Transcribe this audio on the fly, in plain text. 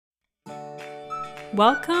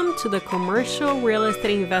Welcome to the Commercial Real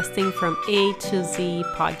Estate Investing from A to Z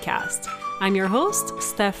podcast. I'm your host,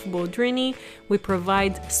 Steph Boldrini. We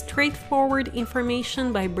provide straightforward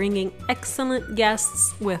information by bringing excellent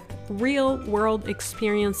guests with real-world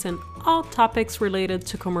experience in all topics related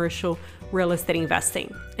to commercial real estate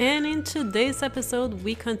investing. And in today's episode,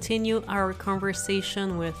 we continue our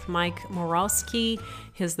conversation with Mike Morawski.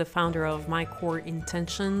 He's the founder of My Core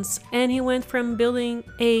Intentions, and he went from building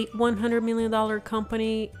a $100 million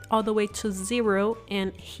company all the way to zero.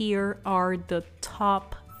 And here are the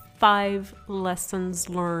top 5 lessons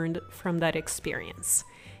learned from that experience.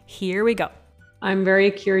 Here we go. I'm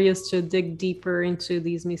very curious to dig deeper into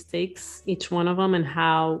these mistakes, each one of them, and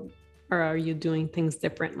how are you doing things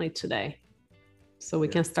differently today? So we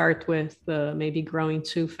can start with maybe growing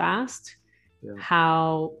too fast. Yeah.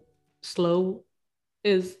 How slow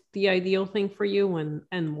is the ideal thing for you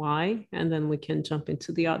and why? And then we can jump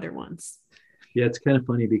into the other ones. Yeah, it's kind of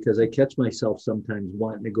funny because I catch myself sometimes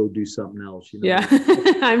wanting to go do something else. Yeah,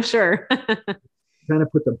 I'm sure. Kind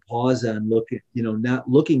of put the pause on not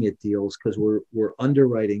looking at deals because we're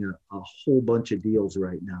underwriting a whole bunch of deals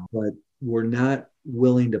right now, but we're not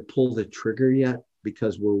willing to pull the trigger yet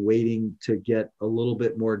because we're waiting to get a little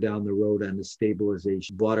bit more down the road on the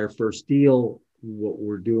stabilization. Bought our first deal. What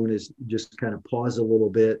we're doing is just kind of pause a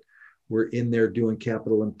little bit. We're in there doing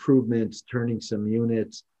capital improvements, turning some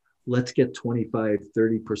units. Let's get 25,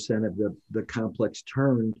 30% of the complex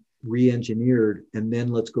turned, re-engineered, and then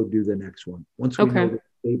let's go do the next one. Once we know the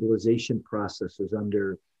stabilization process is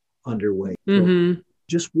underway. Mm-hmm. So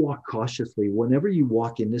just walk cautiously. Whenever you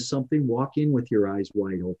walk into something, walk in with your eyes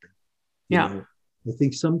wide open. Yeah. I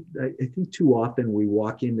think too often we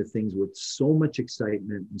walk into things with so much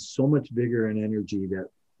excitement and so much vigor and energy that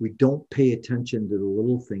we don't pay attention to the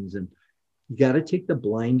little things. And you got to take the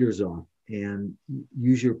blinders off and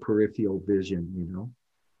use your peripheral vision,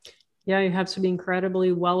 Yeah, you have to be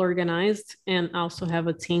incredibly well organized and also have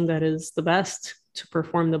a team that is the best to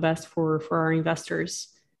perform the best for our investors.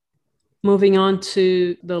 Moving on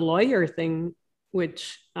to the lawyer thing,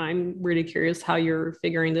 which I'm really curious how you're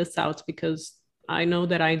figuring this out, because I know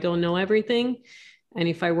that I don't know everything. And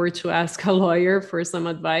if I were to ask a lawyer for some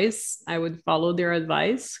advice, I would follow their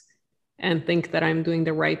advice and think that I'm doing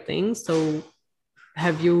the right thing. So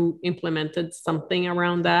have you implemented something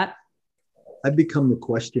around that? I've become the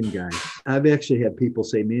question guy. I've actually had people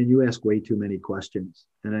say, man, you ask way too many questions.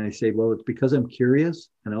 And I say, well, it's because I'm curious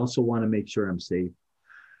and I also want to make sure I'm safe.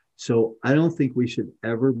 So I don't think we should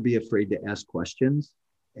ever be afraid to ask questions.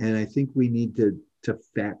 And I think we need to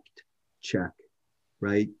fact check,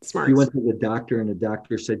 right? Smart. If you went to the doctor and the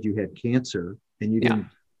doctor said you had cancer and you didn't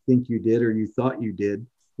think you did or you thought you did,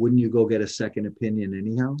 wouldn't you go get a second opinion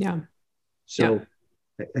anyhow? Yeah. So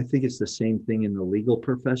I think it's the same thing in the legal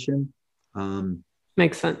profession.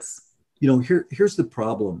 Makes sense. Here's the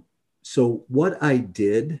problem. So what I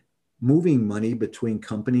did, moving money between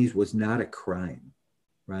companies was not a crime,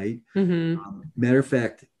 right? Mm-hmm. Matter of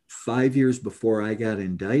fact, 5 years before I got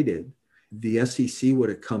indicted, the SEC would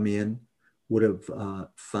have come in, would have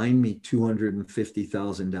fined me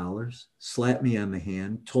 $250,000, slapped me on the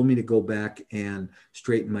hand, told me to go back and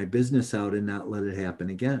straighten my business out and not let it happen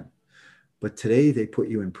again. But today they put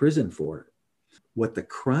you in prison for it. What the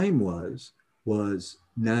crime was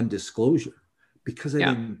non-disclosure, because I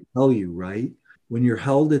didn't tell you, right? When you're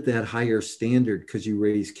held at that higher standard because you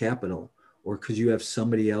raise capital or because you have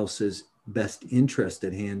somebody else's best interest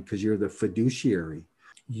at hand because you're the fiduciary,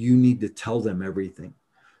 you need to tell them everything.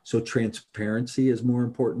 So transparency is more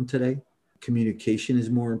important today. Communication is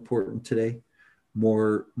more important today.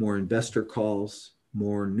 More investor calls,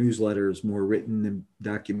 more newsletters, more written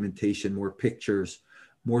documentation, more pictures,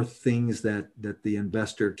 more things that the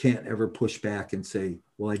investor can't ever push back and say,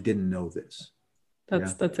 well, I didn't know this.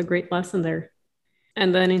 That's a great lesson there.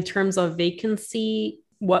 And then in terms of vacancy,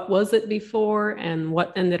 what was it before and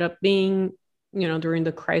what ended up being, during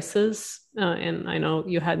the crisis? And I know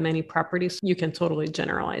you had many properties. You can totally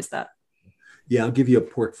generalize that. Yeah, I'll give you a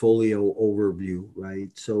portfolio overview, right?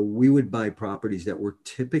 So we would buy properties that were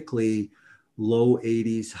typically low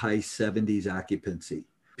 80s, high 70s occupancy.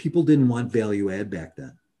 People didn't want value add back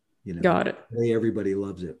then. Got it. Today everybody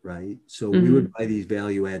loves it, right? So we would buy these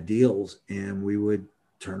value add deals and we would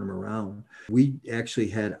turn them around. We actually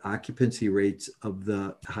had occupancy rates of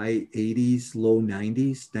the high 80s, low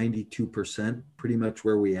 90s, 92%, pretty much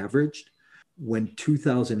where we averaged. When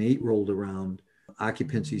 2008 rolled around,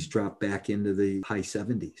 occupancies dropped back into the high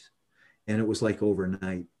 70s. And it was like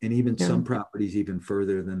overnight. And even some properties even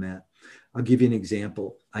further than that. I'll give you an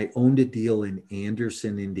example. I owned a deal in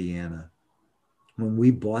Anderson, Indiana. When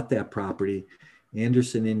we bought that property,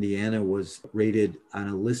 Anderson, Indiana was rated on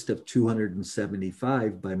a list of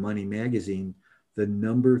 275 by Money Magazine, the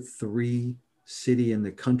number 3 city in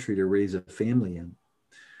the country to raise a family in.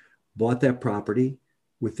 Bought that property.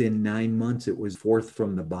 Within 9 months, it was fourth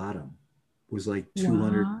from the bottom. It was like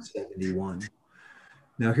 271.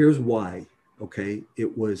 Now, here's why. Okay.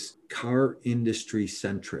 It was car industry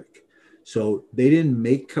centric. So they didn't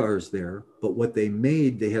make cars there, but what they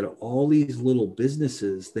made, they had all these little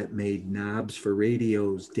businesses that made knobs for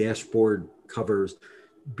radios, dashboard covers,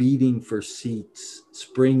 beading for seats,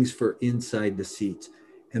 springs for inside the seats.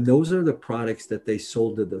 And those are the products that they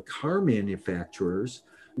sold to the car manufacturers.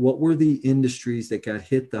 What were the industries that got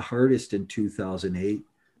hit the hardest in 2008?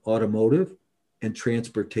 Automotive and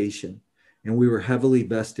transportation. And we were heavily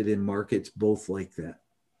vested in markets both like that.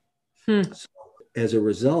 So as a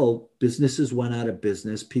result, businesses went out of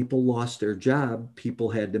business. People lost their job. People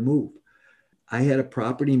had to move. I had a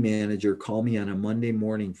property manager call me on a Monday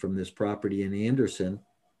morning from this property in Anderson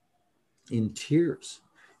in tears.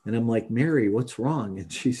 And I'm like, Mary, what's wrong?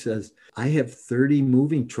 And she says, I have 30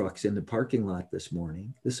 moving trucks in the parking lot this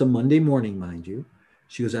morning. This is a Monday morning, mind you.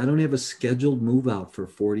 She goes, I don't have a scheduled move out for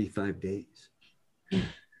 45 days.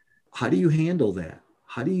 How do you handle that?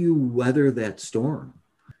 How do you weather that storm?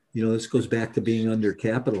 You know, this goes back to being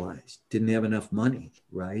undercapitalized, didn't have enough money,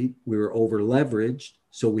 right? We were over leveraged.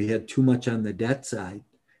 So we had too much on the debt side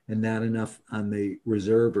and not enough on the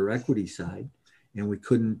reserve or equity side. And we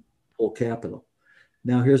couldn't pull capital.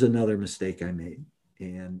 Now, here's another mistake I made.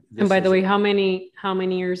 And by the way, how many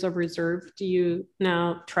years of reserve do you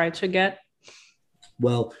now try to get?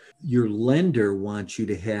 Well, your lender wants you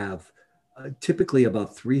to have typically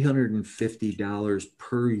about $350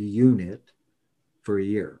 per unit for a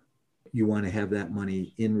year. You want to have that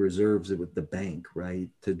money in reserves with the bank, right,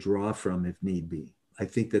 to draw from if need be. I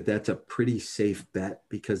think that that's a pretty safe bet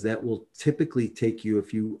because that will typically take you,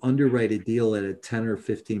 if you underwrite a deal at a 10 or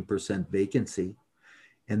 15% vacancy,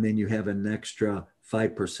 and then you have an extra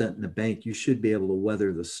 5% in the bank, you should be able to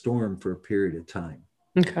weather the storm for a period of time.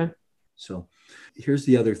 Okay. So here's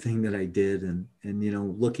the other thing that I did. And you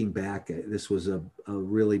know, looking back, this was a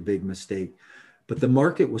really big mistake, but the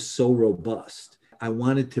market was so robust. I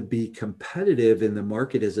wanted to be competitive in the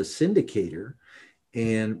market as a syndicator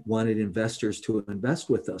and wanted investors to invest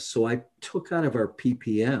with us. So I took out of our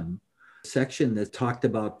PPM section that talked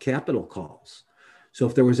about capital calls. So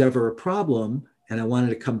if there was ever a problem and I wanted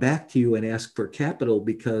to come back to you and ask for capital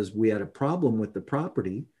because we had a problem with the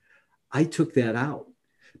property, I took that out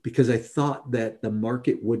because I thought that the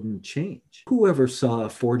market wouldn't change. Whoever saw a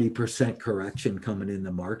 40% correction coming in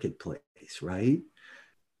the marketplace, right?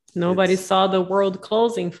 Nobody saw the world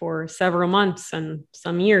closing for several months and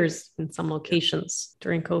some years in some locations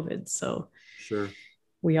during COVID. So sure,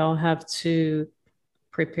 we all have to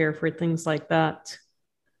prepare for things like that.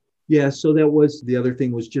 Yeah, so that was the other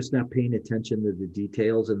thing, was just not paying attention to the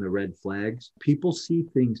details and the red flags. People see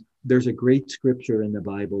things. There's a great scripture in the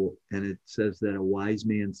Bible, and it says that a wise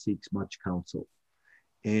man seeks much counsel.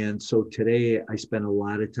 And so today I spent a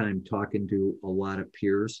lot of time talking to a lot of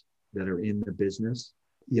peers that are in the business.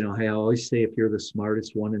 You know, I always say, if you're the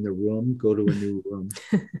smartest one in the room, go to a new room,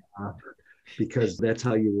 because that's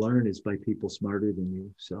how you learn, is by people smarter than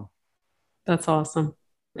you. So that's awesome.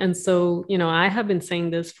 And so, you know, I have been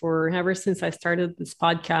saying this for ever since I started this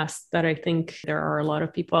podcast, that I think there are a lot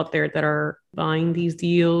of people out there that are buying these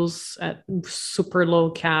deals at super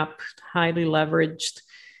low cap, highly leveraged.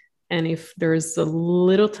 And if there's a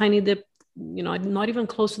little tiny dip, you know, not even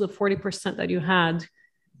close to the 40% that you had,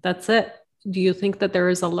 that's it. Do you think that there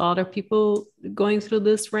is a lot of people going through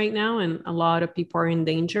this right now, and a lot of people are in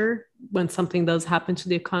danger when something does happen to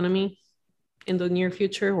the economy in the near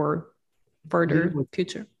future or further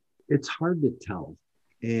future? It's hard to tell.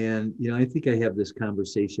 And, you know, I think I have this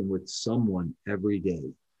conversation with someone every day.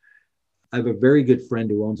 I have a very good friend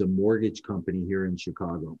who owns a mortgage company here in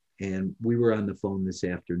Chicago, and we were on the phone this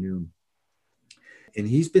afternoon. And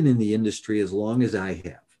he's been in the industry as long as I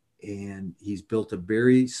have. And he's built a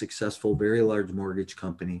very successful, very large mortgage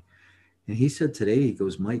company. And he said today, he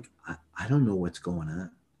goes, Mike, I don't know what's going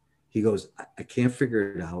on. He goes, I can't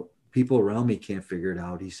figure it out. People around me can't figure it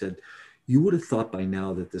out. He said, you would have thought by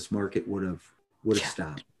now that this market would have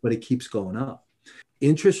stopped, but it keeps going up.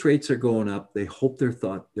 Interest rates are going up. They hope they're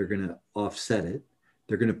going to offset it.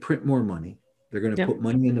 They're going to print more money. They're going to put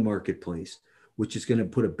money in the marketplace, which is going to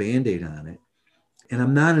put a Band-Aid on it. And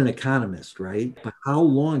I'm not an economist, right? But how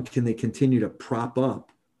long can they continue to prop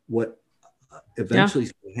up what eventually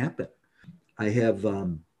is going to happen? I have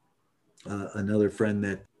another friend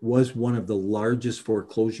that was one of the largest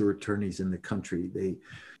foreclosure attorneys in the country.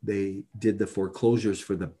 They did the foreclosures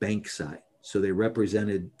for the bank side. So they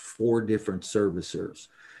represented 4 different servicers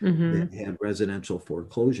that had residential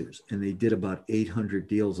foreclosures, and they did about 800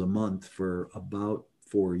 deals a month for about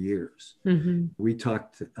 4 years. We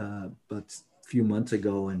talked about a few months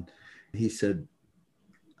ago, and he said,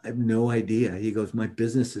 I have no idea. He goes, my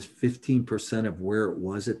business is 15% of where it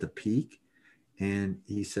was at the peak. And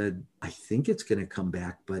he said, I think it's going to come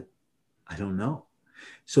back, but I don't know.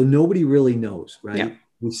 So nobody really knows, right? Yeah.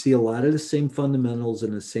 We see a lot of the same fundamentals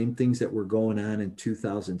and the same things that were going on in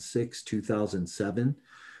 2006, 2007.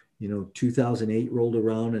 2008 rolled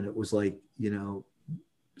around and it was like,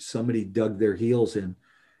 somebody dug their heels in.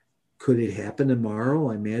 Could it happen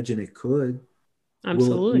tomorrow? I imagine it could.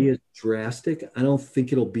 Absolutely. Will it be as drastic? I don't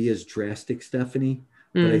think it'll be as drastic, Stephanie,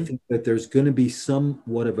 but I think that there's going to be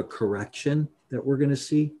somewhat of a correction that we're going to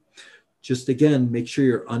see. Just again, make sure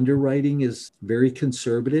your underwriting is very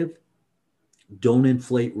conservative. Don't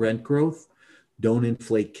inflate rent growth. Don't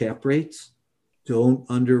inflate cap rates. Don't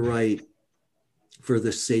underwrite for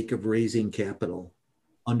the sake of raising capital.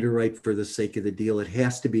 Underwrite for the sake of the deal. It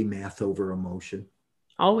has to be math over emotion.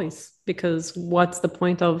 Always, because what's the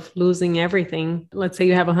point of losing everything? Let's say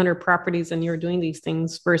you have 100 properties and you're doing these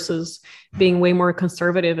things versus being way more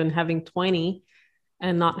conservative and having 20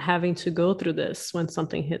 and not having to go through this when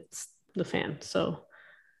something hits the fan. So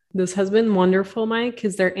this has been wonderful, Mike.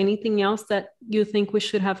 Is there anything else that you think we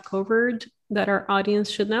should have covered that our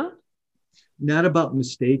audience should know? Not about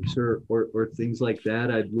mistakes or things like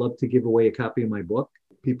that. I'd love to give away a copy of my book.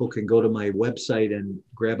 People can go to my website and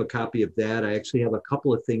grab a copy of that. I actually have a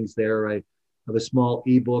couple of things there. I have a small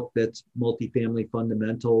ebook that's multifamily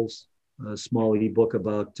fundamentals, a small ebook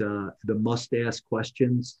about the must-ask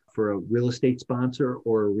questions for a real estate sponsor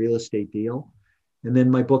or a real estate deal. And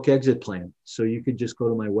then my book Exit Plan. So you could just go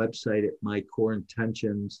to my website at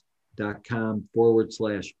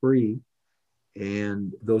mycoreintentions.com/free.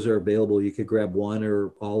 And those are available. You could grab one or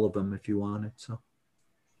all of them if you wanted. So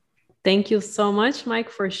thank you so much, Mike,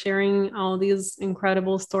 for sharing all these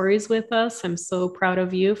incredible stories with us. I'm so proud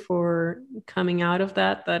of you for coming out of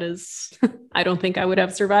that. That is, I don't think I would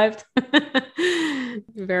have survived.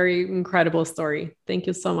 Very incredible story. Thank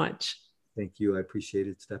you so much. Thank you. I appreciate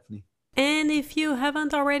it, Stephanie. And if you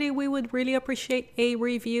haven't already, we would really appreciate a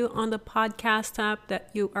review on the podcast app that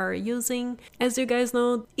you are using. As you guys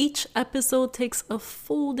know, each episode takes a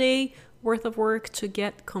full day worth of work to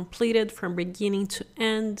get completed from beginning to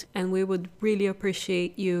end, and we would really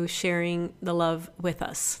appreciate you sharing the love with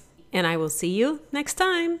us. And I will see you next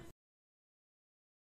time.